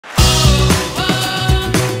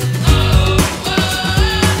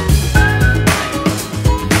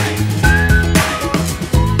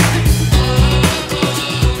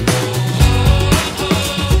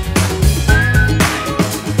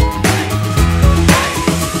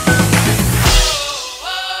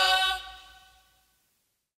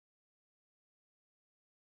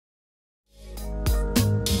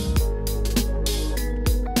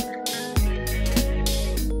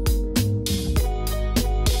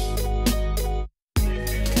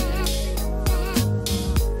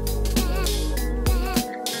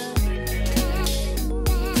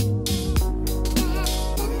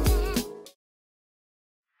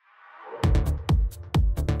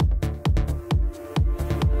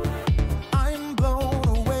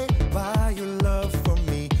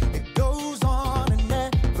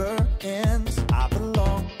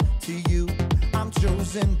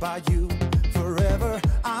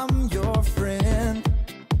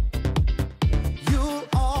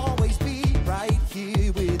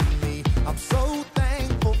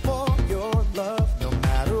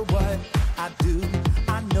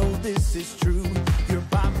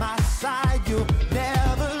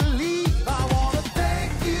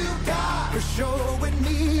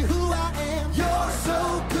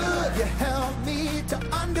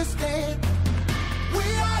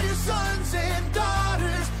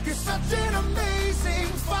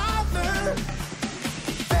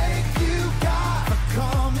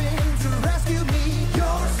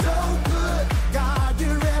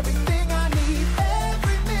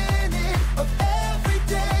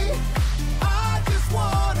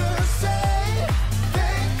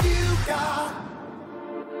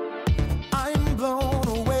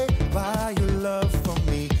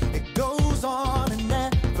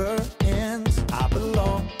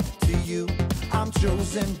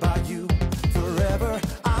stand by you forever.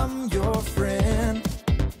 I'm your friend.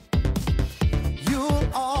 You'll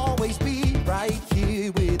always be right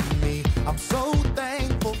here with me. I'm so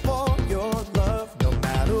thankful for your love. No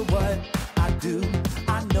matter what I do,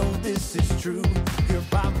 I know this is true. You're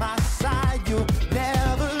by my side, you'll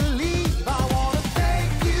never leave. I wanna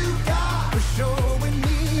thank you, God, for showing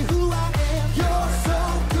me who I am. You're so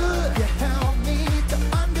good, you help me to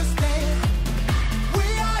understand.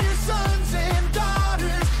 We are your sons and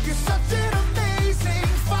daughters. You're such an amazing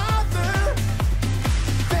father.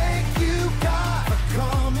 Thank you, God, for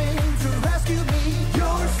coming to rescue me.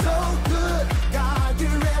 You're so good, God,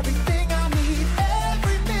 you're everything I need.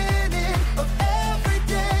 Every minute of every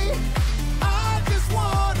day, I just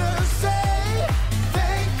wanna say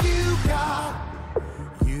thank you, God.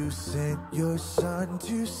 You sent your son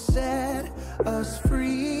to set us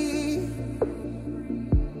free.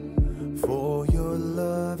 For your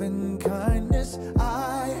love and kindness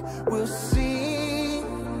I will sing.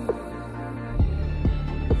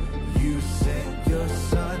 You sent your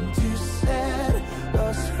son to set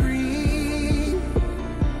us free.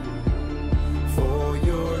 For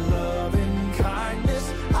your love and kindness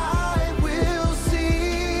I will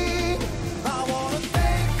sing. I wanna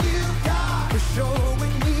thank you, God, for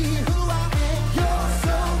showing me who I am. You're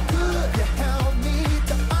so good, you help me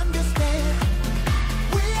to understand.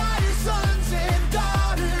 We are your sons and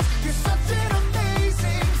daughters. You're such an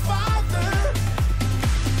amazing father.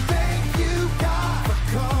 Thank you, God, for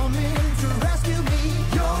coming to rescue me.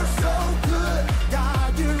 You're so good, God,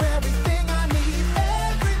 you're everything I need.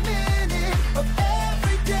 Every minute of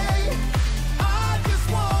every day, I just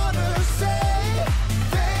wanna say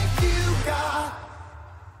thank you, God.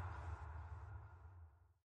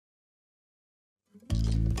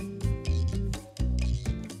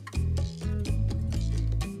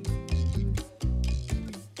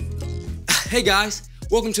 Hey guys,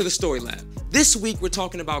 welcome to the Story Lab. This week we're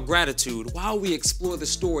talking about gratitude while we explore the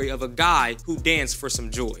story of a guy who danced for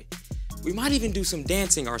some joy. We might even do some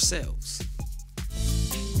dancing ourselves.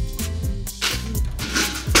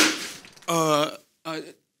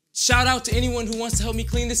 Shout out to anyone who wants to help me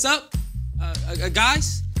clean this up.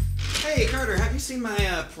 Guys? Hey, Carter, have you seen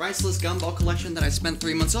my priceless gumball collection that I spent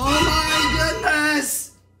 3 months on? Oh my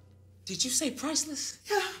goodness! Did you say priceless?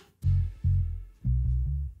 Yeah.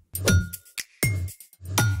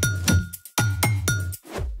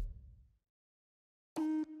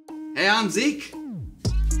 Hey, I'm Zeke.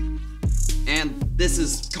 And this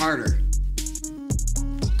is Carter.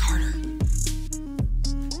 Carter.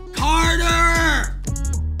 Carter!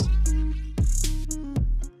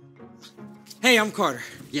 Hey, I'm Carter.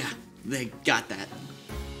 Yeah, they got that.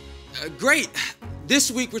 Great. This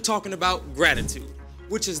week we're talking about gratitude,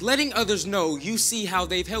 which is letting others know you see how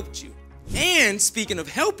they've helped you. And speaking of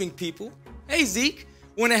helping people, hey Zeke,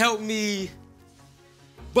 wanna help me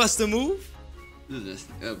bust a move?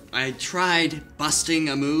 I tried busting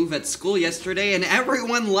a move at school yesterday and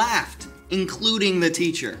everyone laughed, including the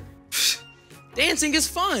teacher. Dancing is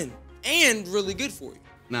fun and really good for you.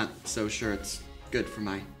 Not so sure it's good for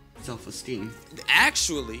my self-esteem.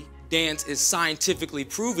 Actually, dance is scientifically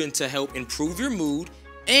proven to help improve your mood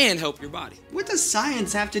and help your body. What does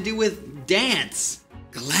science have to do with dance?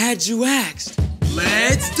 Glad you asked.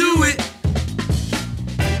 Let's do it!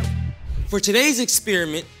 For today's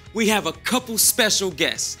experiment, we have a couple special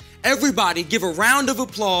guests. Everybody give a round of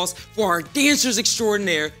applause for our dancers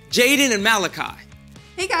extraordinaire, Jaden and Malachi.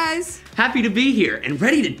 Hey guys! Happy to be here and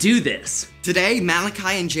ready to do this. Today,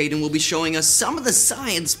 Malachi and Jaden will be showing us some of the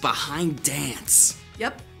science behind dance.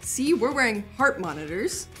 Yep, see, we're wearing heart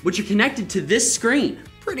monitors. Which are connected to this screen.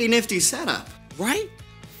 Pretty nifty setup. Right?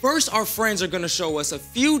 First, our friends are gonna show us a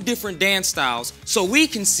few different dance styles so we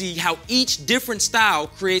can see how each different style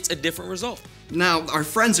creates a different result. Now, our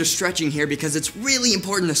friends are stretching here because it's really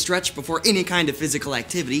important to stretch before any kind of physical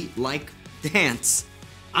activity, like dance.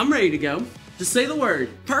 I'm ready to go. Just say the word.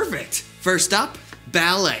 Perfect. First up,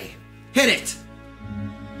 ballet. Hit it.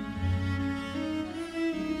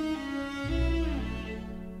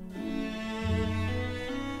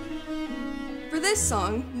 For this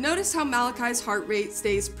song, notice how Malachi's heart rate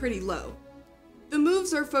stays pretty low. The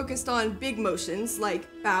moves are focused on big motions like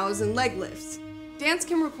bows and leg lifts. Dance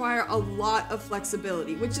can require a lot of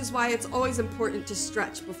flexibility, which is why it's always important to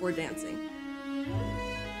stretch before dancing.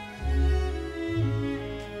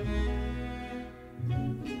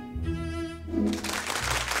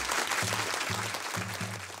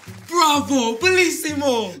 Bravo,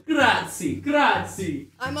 bellissimo! Grazie,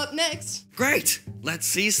 grazie. I'm up next. Great. Let's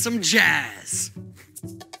see some jazz.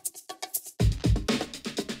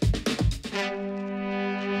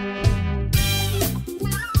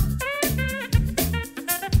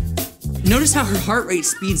 Notice how her heart rate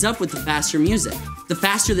speeds up with the faster music. The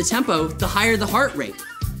faster the tempo, the higher the heart rate.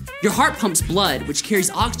 Your heart pumps blood, which carries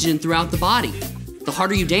oxygen throughout the body. The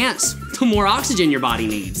harder you dance, the more oxygen your body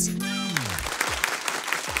needs.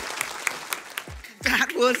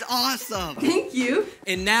 That was awesome. Thank you.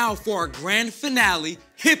 And now for our grand finale,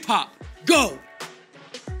 hip hop. Go!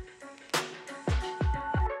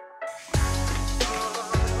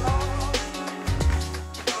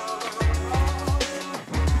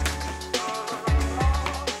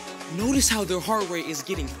 Notice how their heart rate is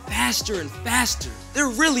getting faster and faster. They're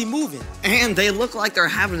really moving. And they look like they're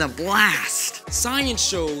having a blast. Science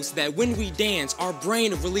shows that when we dance, our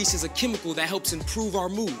brain releases a chemical that helps improve our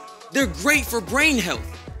mood. They're great for brain health.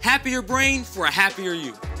 Happier brain for a happier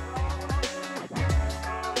you.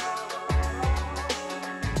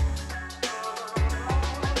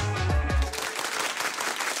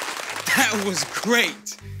 That was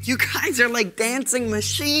great. You guys are like dancing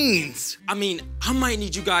machines. I mean, I might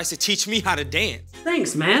need you guys to teach me how to dance.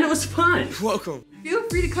 Thanks, man. It was fun. Welcome. Feel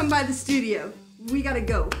free to come by the studio. We gotta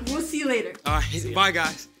go. We'll see you later. All right, bye,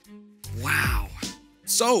 guys. Wow.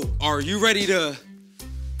 So, are you ready to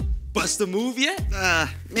bust a move yet?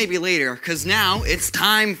 Maybe later, because now it's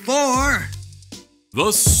time for...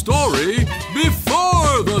 The story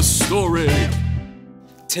before the story.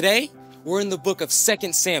 Today, we're in the book of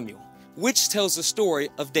 2 Samuel, which tells the story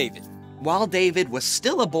of David. While David was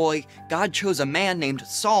still a boy, God chose a man named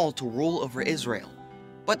Saul to rule over Israel.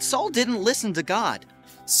 But Saul didn't listen to God.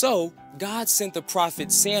 So, God sent the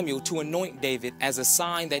prophet Samuel to anoint David as a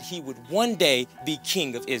sign that he would one day be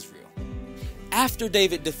king of Israel. After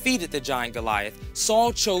David defeated the giant Goliath,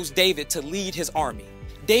 Saul chose David to lead his army.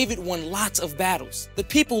 David won lots of battles. The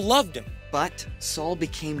people loved him. But Saul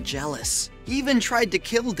became jealous. He even tried to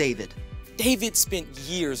kill David. David spent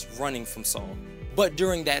years running from Saul. But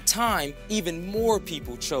during that time, even more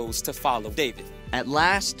people chose to follow David. At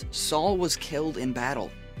last, Saul was killed in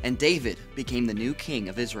battle, and David became the new king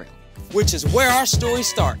of Israel. Which is where our story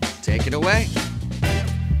starts. Take it away.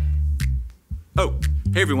 Oh,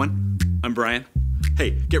 hey everyone, I'm Brian.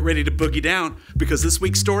 Hey, get ready to boogie down, because this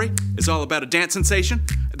week's story is all about a dance sensation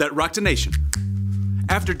that rocked a nation.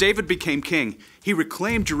 After David became king, he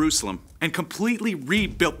reclaimed Jerusalem and completely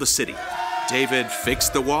rebuilt the city. David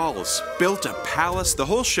fixed the walls, built a palace, the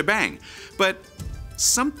whole shebang. But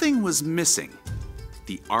something was missing: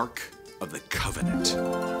 the Ark of the Covenant.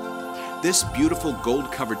 This beautiful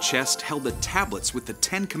gold-covered chest held the tablets with the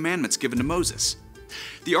 10 Commandments given to Moses.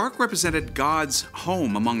 The Ark represented God's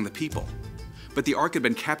home among the people. But the Ark had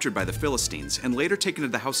been captured by the Philistines and later taken to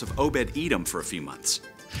the house of Obed-Edom for a few months.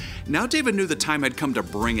 Now David knew the time had come to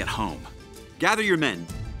bring it home. Gather your men.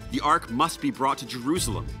 The Ark must be brought to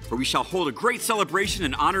Jerusalem, where we shall hold a great celebration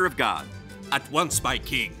in honor of God. At once, my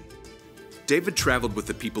king. David traveled with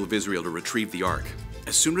the people of Israel to retrieve the Ark.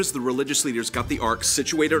 As soon as the religious leaders got the Ark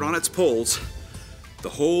situated on its poles, the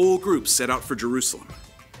whole group set out for Jerusalem.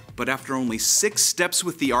 But after only 6 steps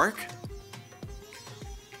with the Ark,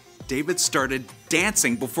 David started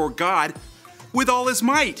dancing before God with all his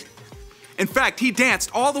might. In fact, he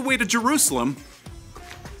danced all the way to Jerusalem,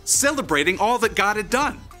 celebrating all that God had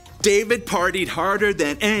done. David partied harder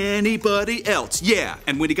than anybody else, yeah.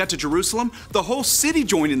 And when he got to Jerusalem, the whole city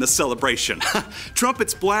joined in the celebration.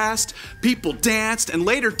 Trumpets blast, people danced, and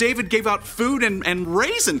later David gave out food and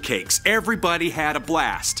raisin cakes. Everybody had a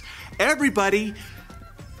blast. Everybody,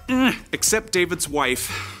 except David's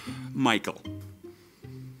wife, Michal.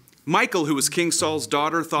 Michal, who was King Saul's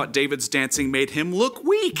daughter, thought David's dancing made him look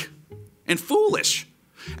weak and foolish.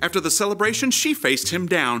 After the celebration, she faced him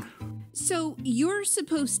down. So you're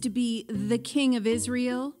supposed to be the king of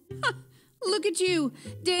Israel? Huh, look at you,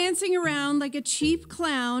 dancing around like a cheap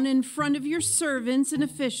clown in front of your servants and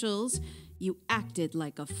officials. You acted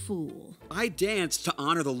like a fool. I danced to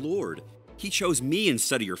honor the Lord. He chose me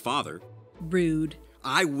instead of your father. Rude.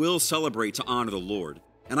 I will celebrate to honor the Lord,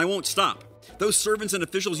 and I won't stop. Those servants and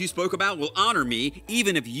officials you spoke about will honor me,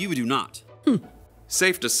 even if you do not.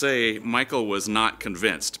 Safe to say, Michal was not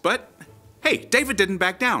convinced. But hey, David didn't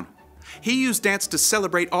back down. He used dance to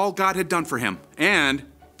celebrate all God had done for him and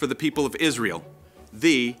for the people of Israel.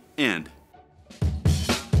 The end.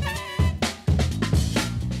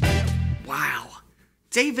 Wow.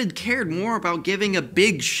 David cared more about giving a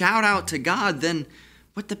big shout out to God than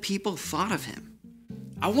what the people thought of him.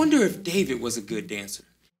 I wonder if David was a good dancer.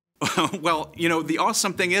 Well, you know, the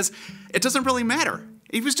awesome thing is, it doesn't really matter.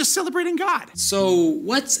 He was just celebrating God. So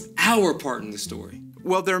what's our part in the story?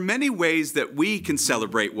 Well, there are many ways that we can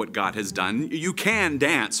celebrate what God has done. You can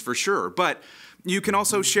dance, for sure, but you can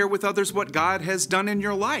also share with others what God has done in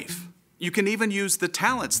your life. You can even use the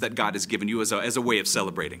talents that God has given you as a way of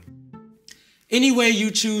celebrating. Any way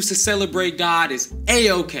you choose to celebrate God is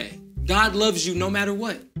A-okay. God loves you no matter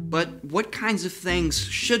what. But what kinds of things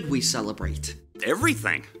should we celebrate?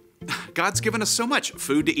 Everything. God's given us so much.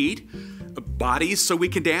 Food to eat, bodies so we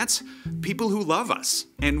can dance, people who love us.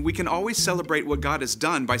 And we can always celebrate what God has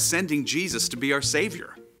done by sending Jesus to be our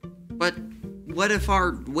Savior. But what if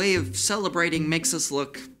our way of celebrating makes us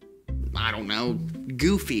look, I don't know,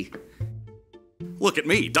 goofy? Look at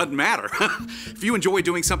me, doesn't matter. If you enjoy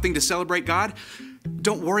doing something to celebrate God,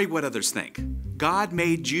 don't worry what others think. God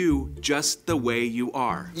made you just the way you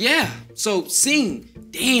are. Yeah, so sing,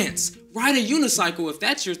 dance, ride a unicycle if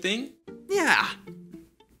that's your thing. Yeah,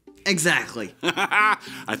 exactly.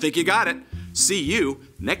 I think you got it. See you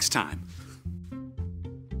next time.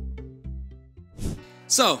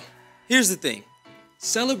 So, here's the thing.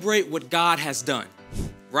 Celebrate what God has done.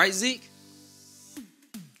 Right, Zeke?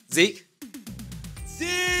 Zeke? Zeke!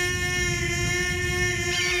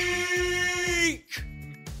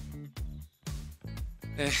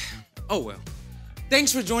 Oh well.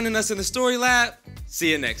 Thanks for joining us in the Story Lab.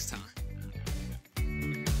 See you next time.